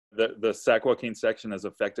the Sac-Joaquin section is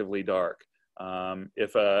effectively dark.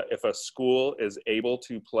 If a school is able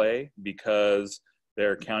to play because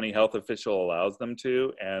their county health official allows them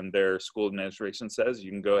to, and their school administration says you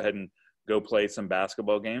can go ahead and go play some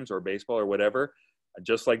basketball games or baseball or whatever,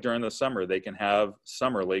 just like during the summer, they can have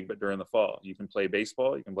summer league, but during the fall, you can play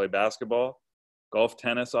baseball, you can play basketball, golf,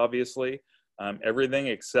 tennis, obviously, everything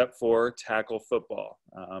except for tackle football.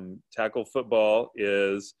 Tackle football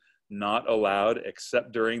is not allowed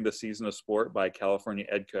except during the season of sport by California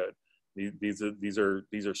Ed Code. These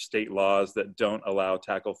are state laws that don't allow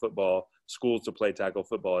tackle football schools to play tackle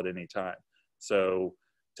football at any time. So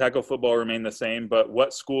tackle football remain the same, but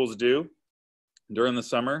what schools do during the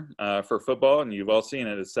summer for football, and you've all seen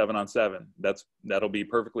it, is 7-on-7. That'll be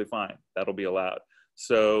perfectly fine. That'll be allowed.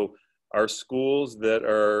 So our schools that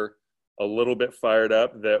are a little bit fired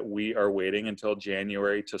up that we are waiting until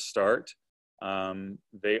January to start,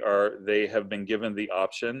 they have been given the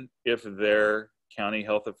option, if their county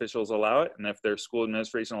health officials allow it and if their school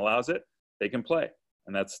administration allows it, they can play,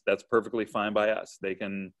 and that's perfectly fine by us. They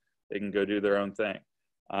can go do their own thing.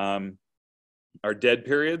 Our dead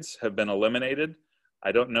periods have been eliminated.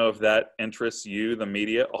 I don't know if that interests you, the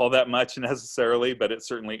media, all that much necessarily, but it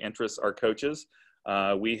certainly interests our coaches.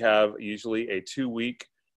 We have usually a 2-week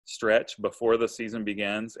stretch before the season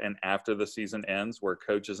begins and after the season ends where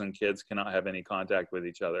coaches and kids cannot have any contact with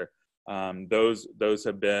each other. Those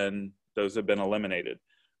have been eliminated.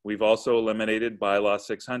 We've also eliminated Bylaw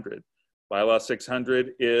 600. Bylaw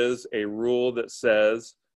 600 is a rule that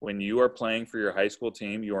says when you are playing for your high school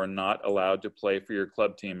team, you are not allowed to play for your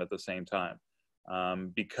club team at the same time.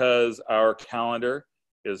 Because our calendar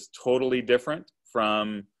is totally different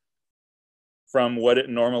from what it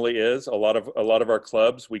normally is. A lot of our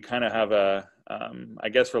clubs, we kind of have I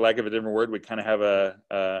guess for lack of a different word, we kind of have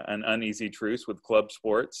an uneasy truce with club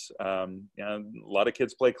sports. A lot of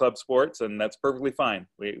kids play club sports, and that's perfectly fine.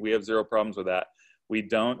 We have zero problems with that. We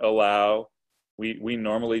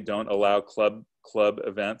normally don't allow club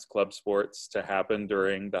events, club sports to happen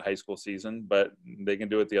during the high school season, but they can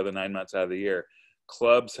do it the other 9 months out of the year.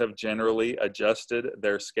 Clubs have generally adjusted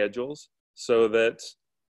their schedules so that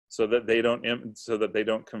they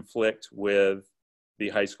don't conflict with the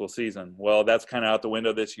high school season. Well, that's kind of out the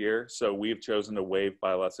window this year, so we've chosen to waive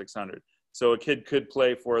Bylaw 600. So a kid could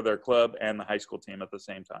play for their club and the high school team at the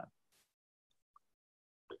same time.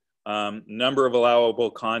 Number of allowable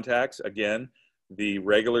contacts, again, the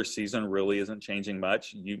regular season really isn't changing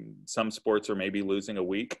much. Some sports are maybe losing a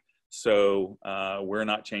week, so we're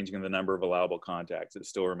not changing the number of allowable contacts. It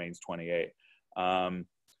still remains 28.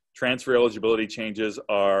 Transfer eligibility changes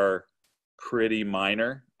are pretty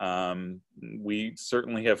minor. We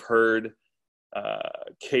certainly have heard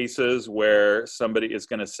cases where somebody is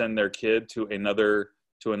going to send their kid to another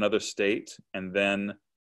state and then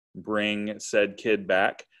bring said kid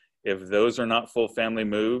back. If those are not full family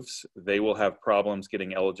moves, they will have problems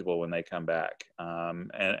getting eligible when they come back.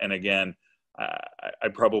 And again, I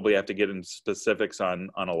probably have to get into specifics on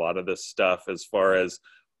a lot of this stuff as far as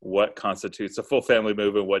what constitutes a full family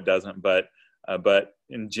move and what doesn't. But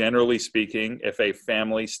in generally speaking, if a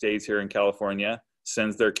family stays here in California,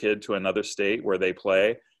 sends their kid to another state where they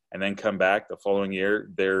play, and then come back the following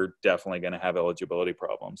year, they're definitely going to have eligibility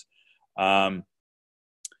problems.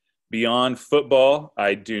 Beyond football,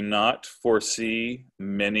 I do not foresee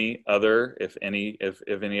many other, if any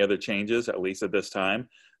other changes, at least at this time.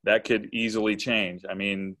 That could easily change. I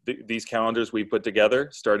mean, these calendars we put together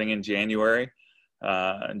starting in January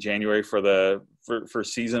for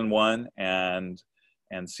season 1 and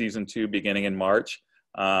season 2 beginning in March.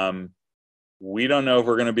 We don't know if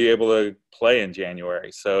we're going to be able to play in January.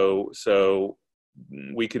 So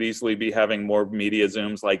we could easily be having more media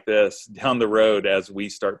Zooms like this down the road as we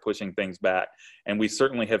start pushing things back. And we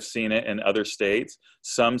certainly have seen it in other states.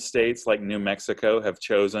 Some states like New Mexico have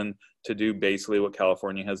chosen to do basically what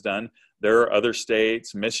California has done. There are other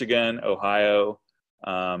states, Michigan, Ohio,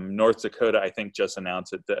 North Dakota, I think just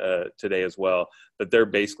announced it today as well, that they're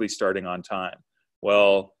basically starting on time.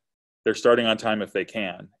 Well, they're starting on time if they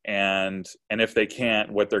can. And if they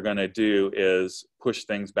can't, what they're going to do is push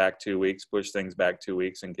things back 2 weeks,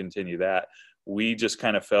 and continue that. We just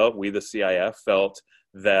kind of felt, we the CIF felt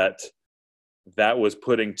that was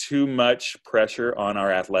putting too much pressure on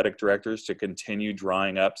our athletic directors to continue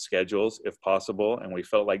drawing up schedules if possible. And we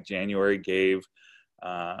felt like January gave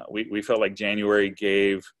our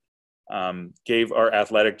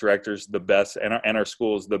athletic directors the best and our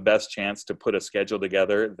schools the best chance to put a schedule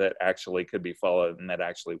together that actually could be followed and that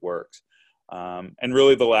actually works. And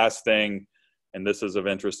really the last thing and this is of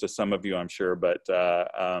interest to some of you, I'm sure, but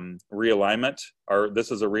realignment,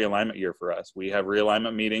 this is a realignment year for us. We have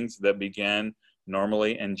realignment meetings that begin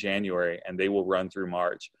normally in January, and they will run through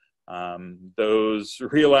March. Those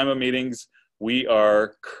realignment meetings, we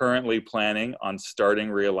are currently planning on starting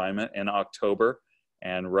realignment in October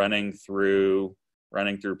and running through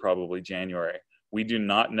probably January. We do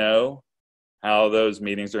not know how those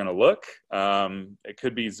meetings are going to look. It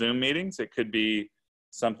could be Zoom meetings. It could be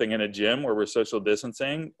something in a gym where we're social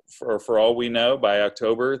distancing. For all we know, by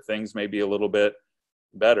October, things may be a little bit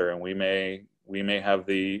better, and we may have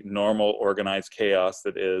the normal organized chaos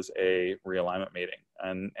that is a realignment meeting.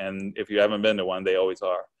 And if you haven't been to one, they always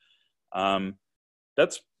are.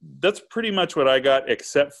 That's pretty much what I got,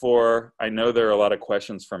 except for I know there are a lot of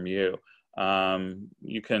questions from you.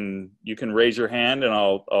 You can raise your hand and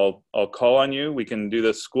I'll call on you. We can do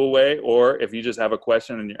this school way, or if you just have a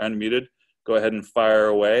question and you're unmuted, go ahead and fire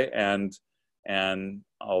away, and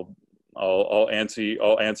I'll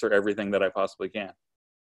answer everything that I possibly can.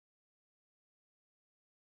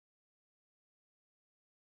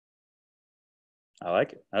 I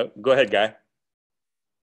like it. Oh, go ahead, Guy.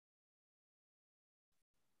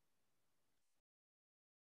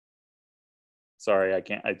 Sorry, I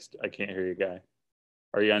can't hear you, Guy.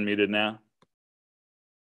 Are you unmuted now?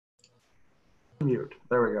 Mute.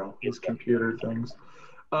 There we go. These computer things.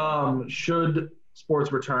 Should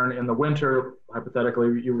sports return in the winter?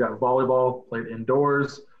 Hypothetically, you've got volleyball played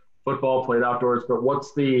indoors, football played outdoors, but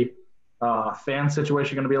what's the fan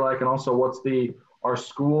situation going to be like? And also, are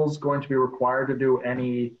schools going to be required to do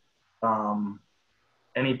any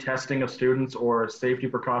testing of students or safety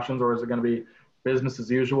precautions, or is it going to be business as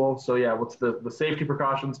usual? So yeah, what's the safety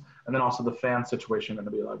precautions, and then also the fan situation going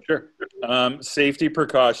to be like? Sure. Safety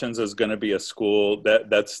precautions is going to be a school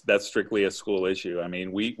that's strictly a school issue. I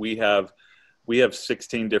mean, we have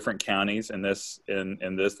 16 different counties in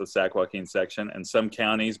the Sac-Joaquin section, and some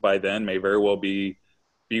counties by then may very well be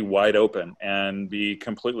wide open and be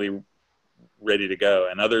completely ready to go,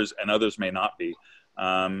 and others may not be.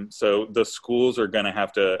 So the schools are going to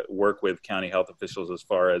have to work with county health officials as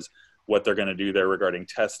far as what they're going to do there regarding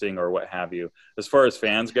testing or what have you. As far as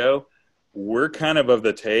fans go, we're kind of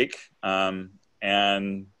the take, and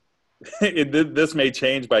this may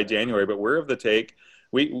change by January, but we're of the take.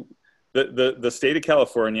 The state of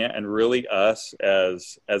California, and really us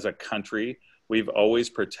as a country, we've always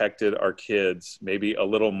protected our kids, maybe a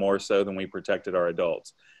little more so than we protected our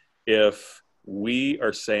adults. If we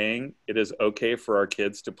are saying it is okay for our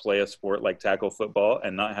kids to play a sport like tackle football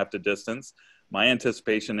and not have to distance, my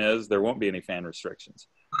anticipation is there won't be any fan restrictions.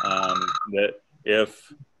 That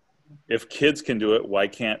if kids can do it, why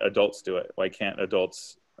can't adults do it? Why can't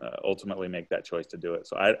adults ultimately make that choice to do it?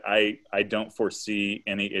 So I don't foresee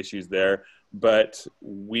any issues there, but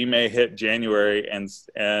we may hit January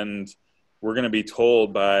and we're going to be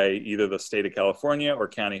told by either the state of California or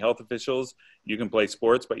county health officials, you can play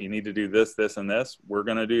sports, but you need to do this, this, and this. We're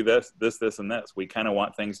going to do this, and this. We kind of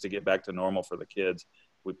want things to get back to normal for the kids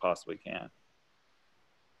if we possibly can.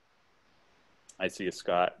 I see you,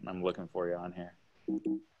 Scott. I'm looking for you on here.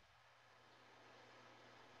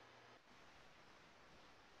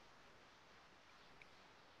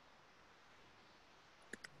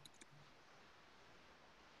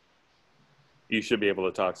 You should be able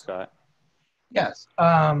to talk, Scott. Yes.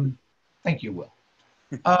 Thank you, Will.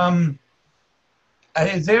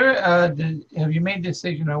 Is there, have you made a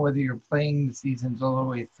decision on whether you're playing the seasons all the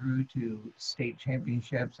way through to state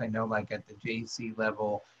championships? I know like at the JC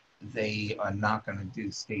level, they are not going to do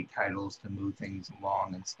state titles to move things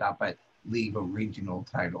along and stop at league or regional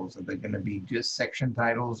titles. Are they going to be just section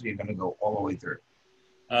titles, or you're going to go all the way through?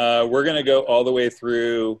 We're going to go all the way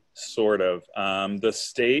through, sort of. The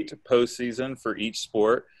state postseason for each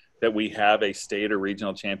sport that we have a state or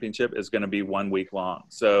regional championship is going to be 1 week long.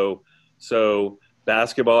 So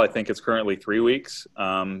basketball, I think it's currently 3 weeks.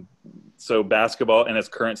 So basketball in its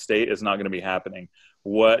current state is not going to be happening.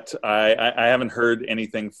 What I haven't heard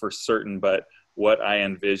anything for certain, but what I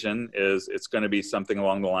envision is it's going to be something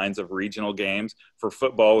along the lines of regional games. For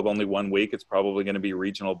football, with only 1 week, it's probably going to be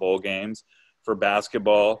regional bowl games. For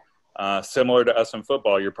basketball, similar to us in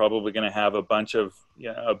football, you're probably going to have a bunch of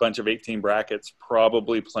 18 brackets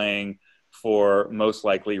probably playing for most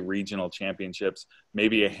likely regional championships,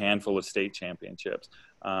 maybe a handful of state championships.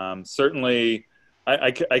 Certainly,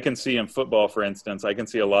 I can see in football, for instance, I can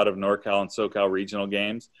see a lot of NorCal and SoCal regional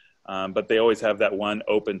games, but they always have that one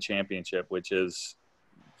open championship, which is,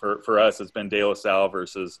 for us, it's been De La Salle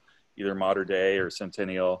versus either Mater Dei or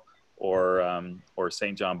Centennial or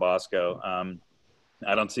St. John Bosco.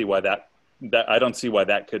 I don't see why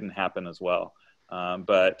that couldn't happen as well.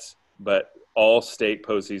 But all state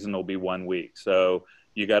postseason will be 1 week. So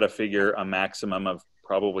you got to figure a maximum of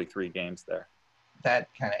probably 3 games there. That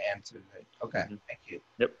kind of answers it. Okay, thank you.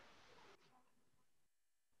 Yep.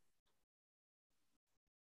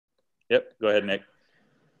 Yep. Go ahead, Nick.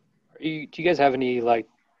 Do you guys have any like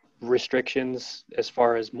restrictions as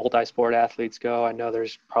far as multi-sport athletes go? I know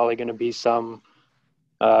there's probably going to be some,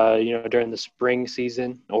 during the spring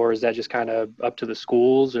season, or is that just kind of up to the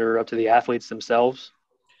schools or up to the athletes themselves?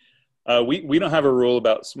 We don't have a rule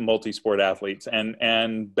about multi-sport athletes,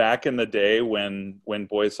 and back in the day when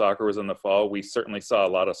boys soccer was in the fall, we certainly saw a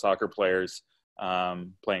lot of soccer players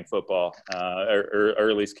playing football, or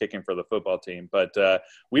at least kicking for the football team. But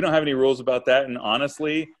we don't have any rules about that, and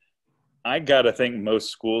honestly, I gotta think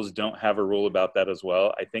most schools don't have a rule about that as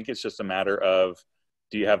well. I think it's just a matter of,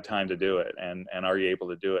 do you have time to do it, and are you able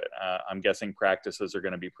to do it? I'm guessing practices are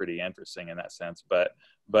going to be pretty interesting in that sense. But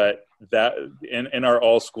that in our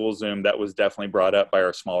all school Zoom, that was definitely brought up by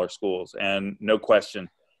our smaller schools, and no question,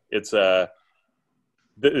 it's an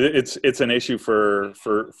issue for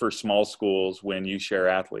small schools when you share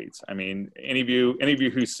athletes. I mean, any of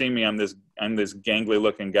you who see me, I'm this gangly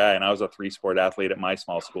looking guy, and I was a 3-sport athlete at my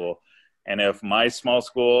small school. And if my small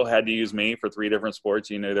school had to use me for 3 different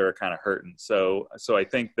sports, you knew they were kind of hurting. So I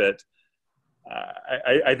think that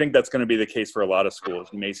I think that's going to be the case for a lot of schools.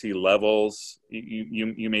 You may see levels.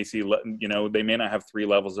 You may see, they may not have 3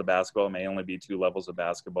 levels of basketball. It may only be 2 levels of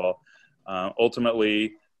basketball.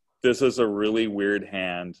 Ultimately, this is a really weird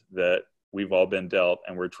hand that we've all been dealt,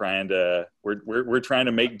 and we're trying to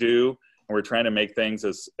make do, and we're trying to make things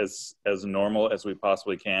as normal as we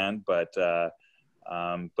possibly can. But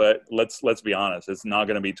let's be honest, it's not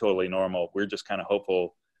going to be totally normal. We're just kind of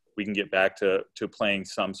hopeful we can get back to playing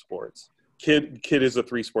some sports. Kid is a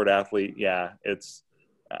 3-sport athlete. Yeah, it's.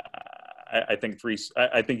 I think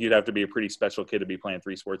you'd have to be a pretty special kid to be playing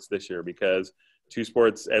 3 sports this year, because 2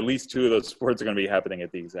 sports, at least 2 of those sports, are going to be happening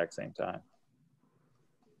at the exact same time.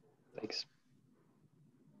 Thanks.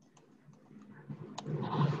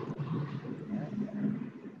 All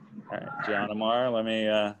right, John Amar, let me.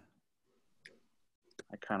 I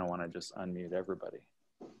kind of want to just unmute everybody.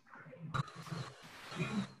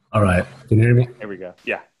 All right. Can you hear me? Here we go.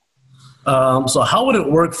 Yeah. So how would it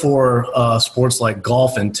work for sports like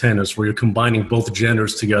golf and tennis, where you're combining both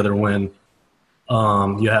genders together when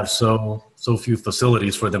you have so few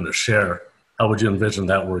facilities for them to share? How would you envision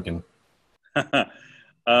that working?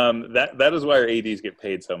 That is why our ADs get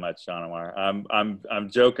paid so much, John Amar. I'm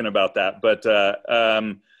joking about that, but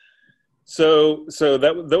so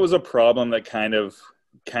that was a problem that kind of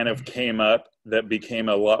came up, that became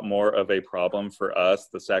a lot more of a problem for us,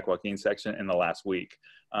 the Sac-Joaquin section, in the last week.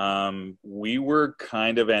 We were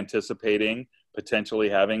kind of anticipating potentially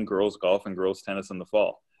having girls golf and girls tennis in the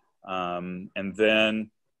fall. And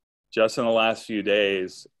then just in the last few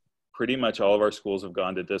days, pretty much all of our schools have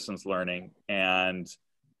gone to distance learning, and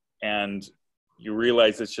you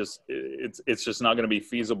realize it's just not going to be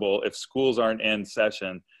feasible. If schools aren't in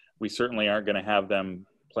session, we certainly aren't going to have them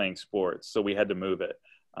playing sports. So we had to move it.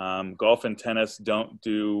 Golf and tennis don't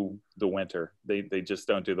do the winter. They just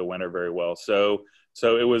don't do the winter very well. So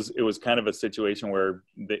it was kind of a situation where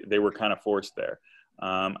they were kind of forced there.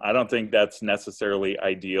 I don't think that's necessarily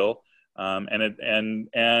ideal.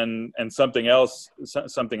 And something else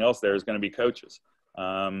there is going to be coaches.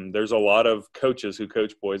 There's a lot of coaches who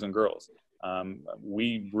coach boys and girls.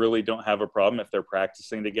 We really don't have a problem if they're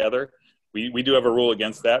practicing together. We do have a rule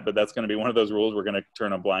against that, but that's going to be one of those rules we're going to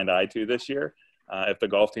turn a blind eye to this year. If the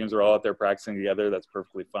golf teams are all out there practicing together, that's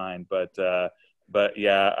perfectly fine. But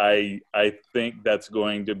yeah, I think that's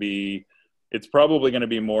going to be, it's probably going to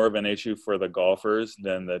be more of an issue for the golfers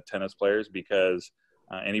than the tennis players, because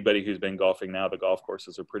anybody who's been golfing now, the golf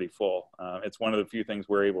courses are pretty full. It's one of the few things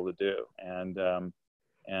we're able to do. And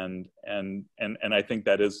I think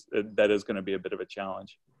that is going to be a bit of a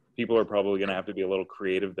challenge. People are probably going to have to be a little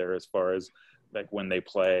creative there as far as like when they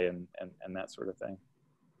play and that sort of thing.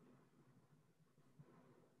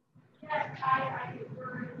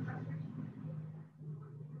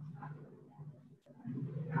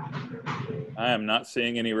 I am not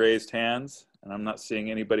seeing any raised hands, and I'm not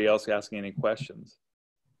seeing anybody else asking any questions.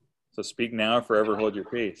 So speak now or forever hold your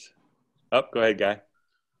peace. Oh, go ahead, Guy.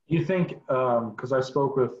 You think, because I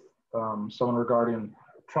spoke with someone regarding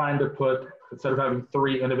trying to put, instead of having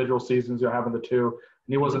 3 individual seasons, you're having the 2, and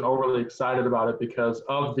he wasn't overly excited about it because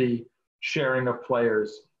of the sharing of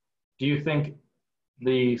players. Do you think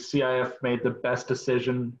the CIF made the best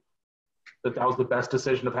decision, that was the best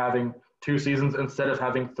decision of having 2 seasons instead of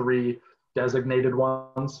having 3 designated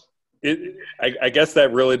ones? I guess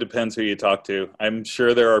that really depends who you talk to. I'm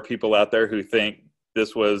sure there are people out there who think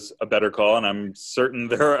this was a better call, and I'm certain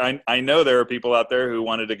I know there are people out there who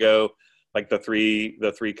wanted to go like the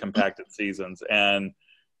three compacted seasons, and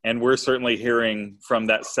we're certainly hearing from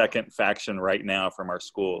that second faction right now from our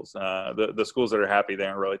schools. The schools that are happy, they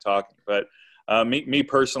aren't really talking, but me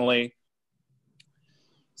personally,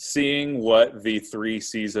 seeing what the three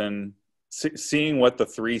season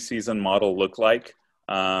model looked like.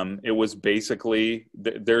 It was basically,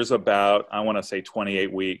 there's about, I want to say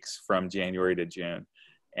 28 weeks from January to June.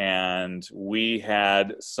 And we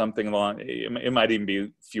had something along, it might even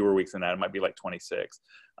be fewer weeks than that. It might be like 26.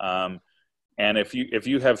 And if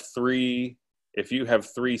you have three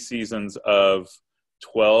seasons of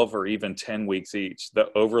 12 or even 10 weeks each,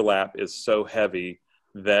 the overlap is so heavy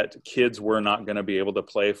that kids were not going to be able to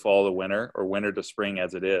play fall to winter or winter to spring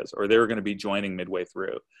as it is, or they were going to be joining midway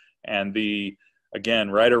through. And again,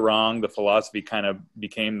 right or wrong, the philosophy kind of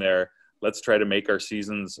became there. Let's try to make our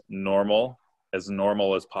seasons normal as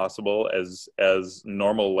possible, as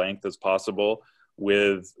normal length as possible,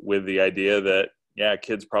 with the idea that, yeah,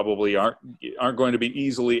 kids probably aren't going to be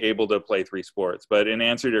easily able to play three sports. But in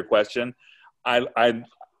answer to your question, I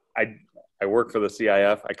work for the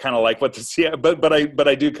CIF. I kind of like what the CIF, but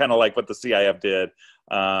I do kind of like what the CIF did.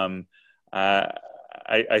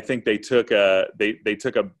 I think they took a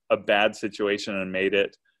bad situation and made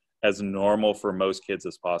it as normal for most kids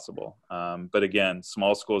as possible. But again,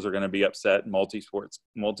 small schools are going to be upset. Multi-sport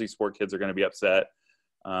kids are going to be upset.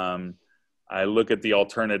 I look at the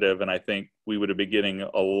alternative, and I think we would have been getting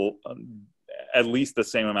at least the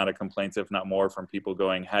same amount of complaints, if not more, from people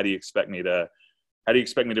going, how do you expect me to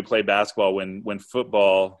play basketball when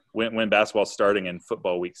basketball's starting in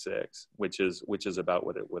football week 6, which is about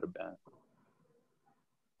what it would have been.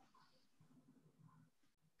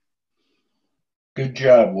 Good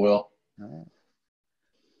job, Will. All right.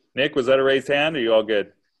 Nick, was that a raised hand, or are you all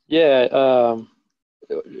good? Yeah.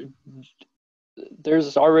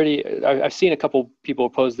 There's already – I've seen a couple people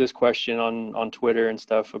pose this question on Twitter and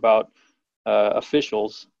stuff about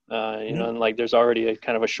officials, and like there's already a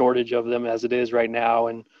kind of a shortage of them as it is right now.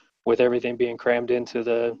 And with everything being crammed into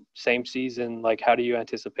the same season, like how do you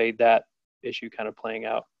anticipate that issue kind of playing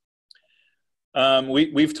out?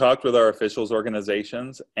 We've talked with our officials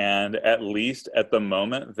organizations, and at least at the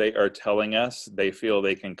moment, they are telling us they feel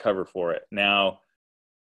they can cover for it. Now,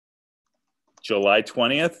 July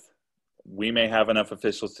 20th, we may have enough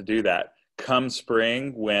officials to do that. Come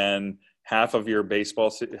spring, when half your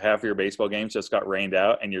baseball games just got rained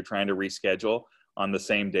out, and you're trying to reschedule on the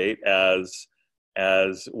same date as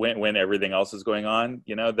when everything else is going on,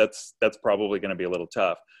 that's probably going to be a little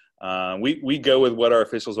tough. We go with what our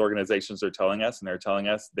officials organizations are telling us, and they're telling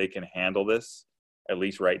us they can handle this, at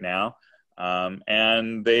least right now.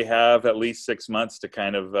 And they have at least 6 months to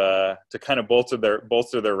kind of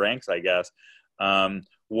bolster their ranks, I guess.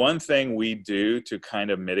 One thing we do to kind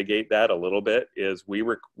of mitigate that a little bit is we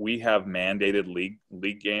have mandated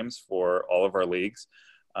league games for all of our leagues.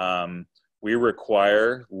 We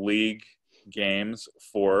require league games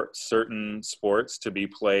for certain sports to be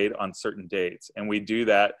played on certain dates, and we do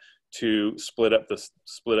that to split up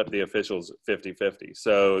the officials 50-50.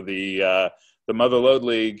 So the Mother Lode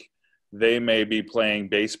League, they may be playing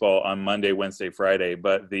baseball on Monday, Wednesday, Friday,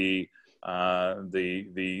 but the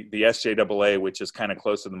SJAA, which is kind of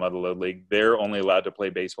close to the Mother Lode League, they're only allowed to play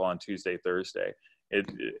baseball on Tuesday, Thursday.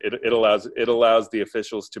 It allows the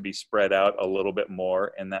officials to be spread out a little bit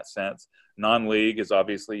more in that sense. Non-league is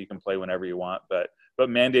obviously you can play whenever you want, but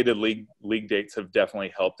mandated league dates have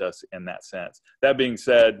definitely helped us in that sense. That being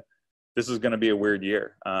said, this is going to be a weird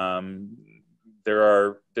year. I'm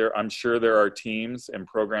sure there are teams and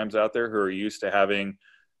programs out there who are used to having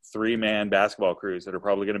 3-man basketball crews that are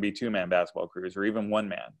probably going to be 2-man basketball crews, or even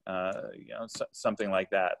 1-man, something like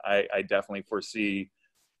that. I definitely foresee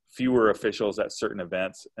fewer officials at certain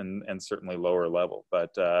events and certainly lower level,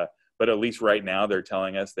 but at least right now they're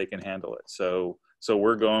telling us they can handle it. So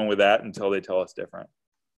we're going with that until they tell us different.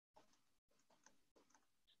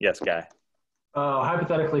 Yes, Guy.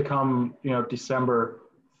 Hypothetically, come December,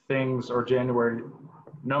 things, or January,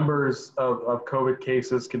 numbers of COVID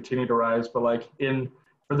cases continue to rise, but like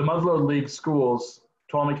for the Mother Lode League schools,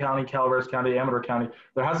 Tuolumne County, Calaveras County, Amador County,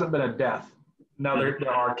 there hasn't been a death. Now there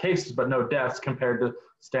are cases, but no deaths compared to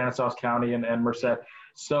Stanislaus County and Merced.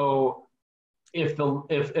 So can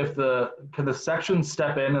the sections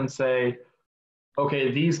step in and say,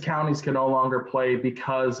 okay, these counties can no longer play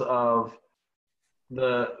because of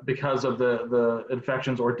the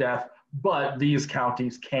infections or death, but these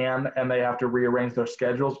counties can, and they have to rearrange their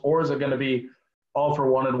schedules? Or is it going to be all for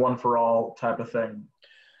one and one for all type of thing?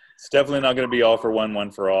 It's definitely not going to be all for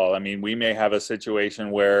one for all. I mean, we may have a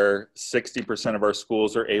situation where 60% of our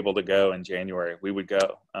schools are able to go in January. We would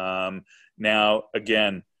go. Now,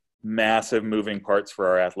 again, massive moving parts for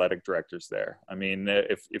our athletic directors there. I mean,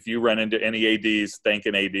 if you run into any ADs, thank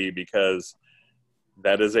an AD, because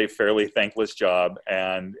that is a fairly thankless job.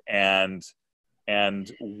 And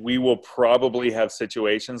we will probably have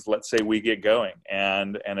situations, let's say we get going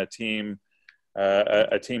and a team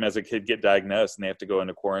has a kid get diagnosed and they have to go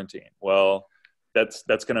into quarantine. Well, that's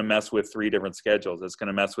going to mess with 3 different schedules. It's going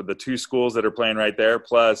to mess with the 2 schools that are playing right there,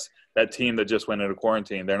 plus that team that just went into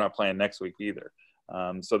quarantine. They're not playing next week either.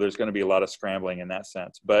 So there's going to be a lot of scrambling in that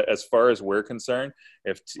sense. But as far as we're concerned,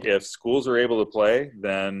 if schools are able to play,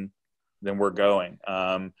 then we're going.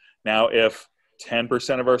 Now, if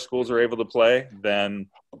 10% of our schools are able to play, then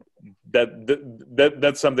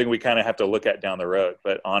that's something we kind of have to look at down the road.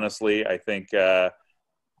 But honestly, I think I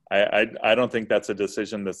don't think that's a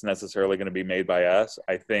decision that's necessarily going to be made by us.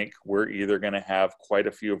 I think we're either going to have quite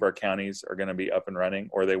a few of our counties are going to be up and running,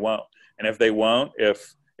 or they won't. And if they won't,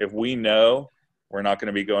 if we know we're not going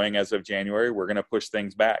to be going as of January, we're going to push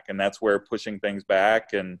things back. And that's where pushing things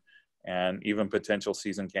back and even potential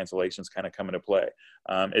season cancellations kind of come into play.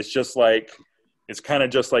 It's kind of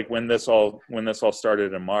just like when this all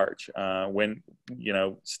started in March, when,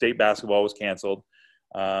 state basketball was canceled,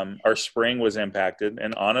 our spring was impacted.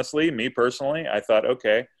 And honestly, me personally, I thought,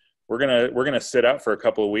 okay, we're going to sit out for a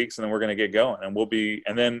couple of weeks and then we're going to get going, and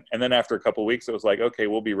and then after a couple of weeks, it was like, okay,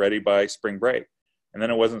 we'll be ready by spring break. And then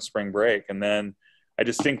it wasn't spring break. And then I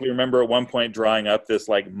distinctly remember at one point drawing up this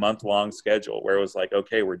like month-long schedule where it was like,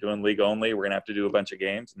 okay, we're doing league only. We're going to have to do a bunch of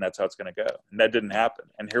games, and that's how it's going to go. And that didn't happen.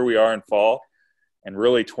 And here we are in fall, and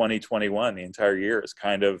really 2021, the entire year is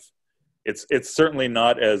kind of, it's certainly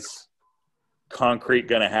not as concrete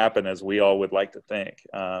going to happen as we all would like to think.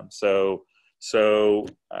 So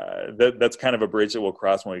that's kind of a bridge that we'll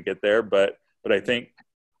cross when we get there. But I think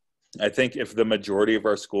if the majority of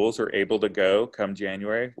our schools are able to go come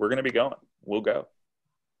January, we're going to be going. We'll go.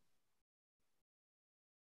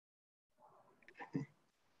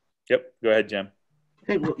 Yep. Go ahead, Jim.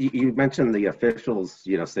 Hey, well, you mentioned the officials,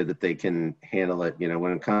 say that they can handle it,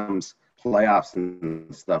 when it comes playoffs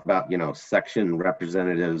and stuff about, section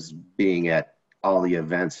representatives being at all the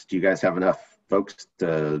events. Do you guys have enough folks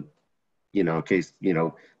to, in case,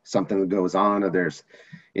 something goes on, or there's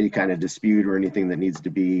any kind of dispute or anything that needs to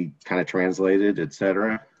be kind of translated, et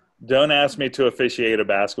cetera? Don't ask me to officiate a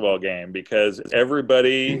basketball game, because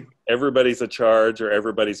everybody's a charge or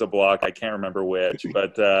everybody's a block. I can't remember which,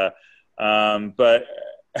 but I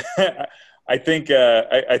think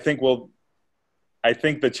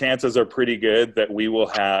the chances are pretty good that we will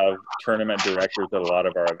have tournament directors at a lot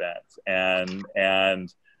of our events. And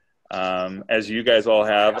as you guys all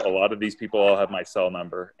have, a lot of these people all have my cell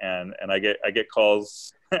number, and I get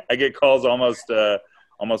calls almost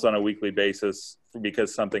on a weekly basis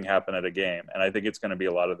because something happened at a game. And I think it's going to be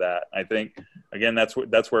a lot of that. I think, again, that's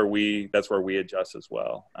where we adjust as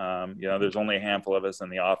well. There's only a handful of us in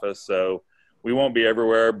the office, so we won't be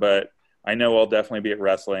everywhere, but I know I'll definitely be at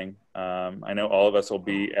wrestling. I know all of us will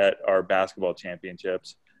be at our basketball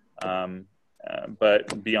championships.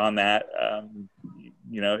 But beyond that,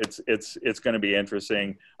 it's going to be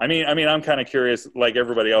interesting. I mean, I'm kind of curious, like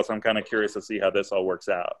everybody else, I'm kind of curious to see how this all works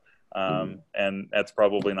out. And that's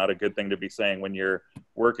probably not a good thing to be saying when you're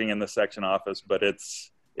working in the section office, but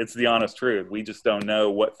it's the honest truth. We just don't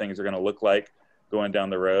know what things are going to look like going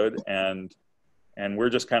down the road. And we're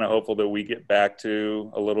just kind of hopeful that we get back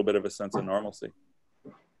to a little bit of a sense of normalcy.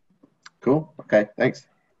 Cool. Okay. Thanks.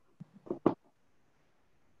 All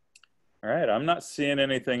right. I'm not seeing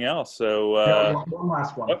anything else. So one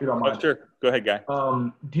last one, if you don't mind. Sure. Go ahead, Guy.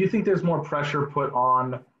 Do you think there's more pressure put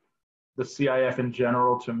on the CIF in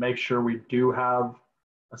general to make sure we do have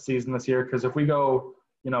a season this year? Because if we go,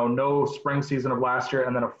 no spring season of last year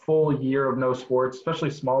and then a full year of no sports,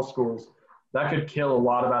 especially small schools, that could kill a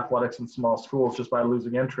lot of athletics in small schools just by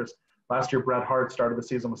losing interest. Last year, Bret Hart started the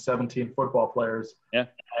season with 17 football players. Yeah.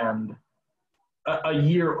 And a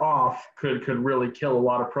year off could really kill a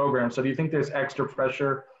lot of programs. So do you think there's extra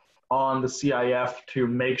pressure on the CIF to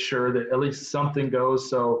make sure that at least something goes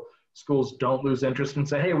so schools don't lose interest and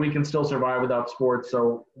say, hey, we can still survive without sports,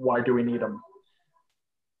 so why do we need them?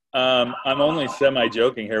 I'm only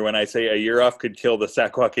semi-joking here when I say a year off could kill the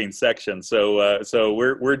Sac-Joaquin Section. So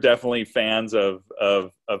we're definitely fans of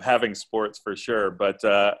having sports for sure. But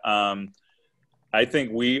I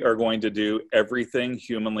think we are going to do everything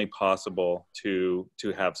humanly possible to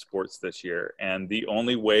have sports this year. And the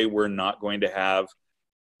only way we're not going to have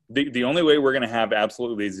the only way we're going to have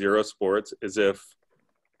absolutely zero sports is if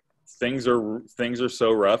things are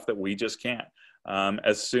so rough that we just can't.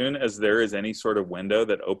 As soon as there is any sort of window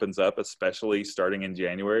that opens up, especially starting in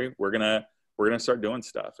January, we're gonna start doing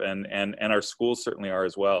stuff, and our schools certainly are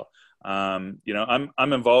as well. You know,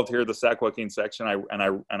 I'm involved here at the Sac-Joaquin Section.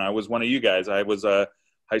 I was one of you guys. I was a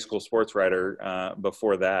high school sports writer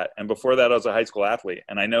before that, and before that I was a high school athlete,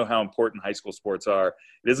 and I know how important high school sports are.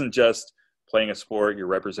 It isn't just playing a sport, you're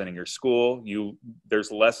representing your school.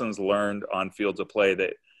 There's lessons learned on fields of play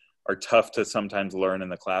that are tough to sometimes learn in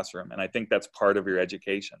the classroom, and I think that's part of your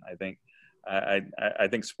education. I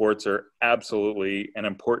think sports are absolutely an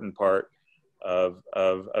important part of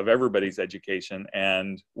everybody's education,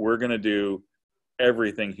 and we're going to do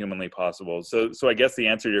everything humanly possible. So I guess the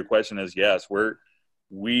answer to your question is yes.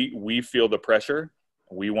 We feel the pressure.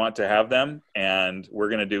 We want to have them, and we're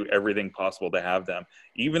going to do everything possible to have them,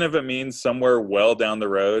 even if it means somewhere well down the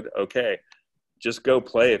road. Okay, just go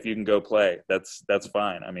play if you can go play. That's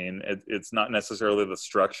fine. I mean, it's not necessarily the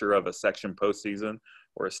structure of a section postseason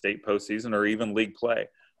or a state postseason or even league play.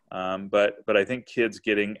 But I think kids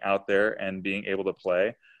getting out there and being able to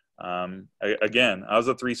play. Again, I was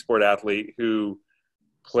a 3-sport athlete who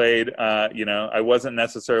played, you know, I wasn't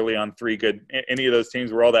necessarily on any of those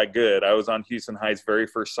teams were all that good. I was on Houston High's very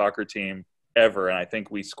first soccer team ever, and I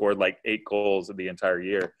think we scored like 8 goals the entire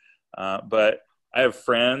year. But I have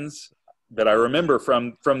friends that I remember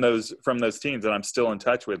from those teams that I'm still in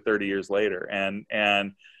touch with 30 years later. And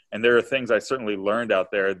there are things I certainly learned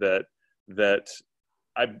out there that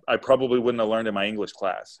I probably wouldn't have learned in my English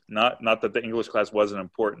class. Not that the English class wasn't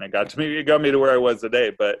important. It got me to where I was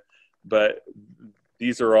today, but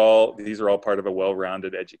these are all part of a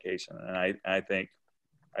well-rounded education. And I think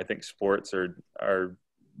sports are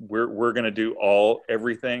we're going to do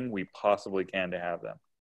everything we possibly can to have them.